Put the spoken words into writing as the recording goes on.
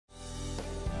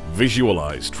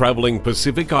Visualize traveling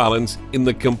Pacific Islands in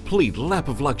the complete lap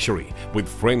of luxury with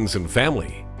friends and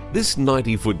family. This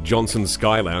 90-foot Johnson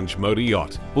Sky Lounge motor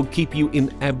yacht will keep you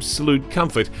in absolute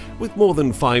comfort with more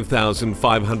than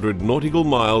 5,500 nautical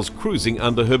miles cruising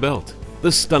under her belt.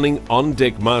 The stunning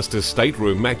on-deck master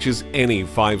stateroom matches any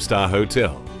 5-star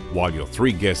hotel, while your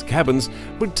 3-guest cabins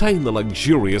retain the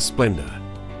luxurious splendor.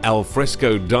 Al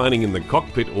fresco dining in the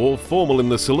cockpit or formal in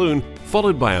the saloon,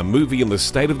 followed by a movie in the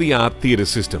state-of-the-art theatre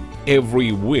system.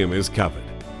 Every whim is covered.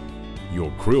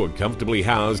 Your crew are comfortably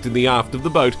housed in the aft of the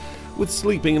boat with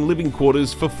sleeping and living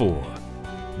quarters for 4.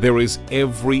 There is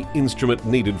every instrument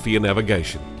needed for your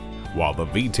navigation, while the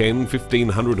V10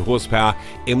 1500 horsepower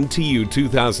MTU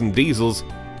 2000 diesels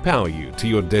power you to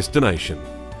your destination.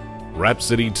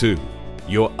 Rhapsody 2,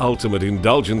 your ultimate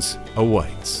indulgence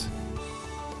awaits.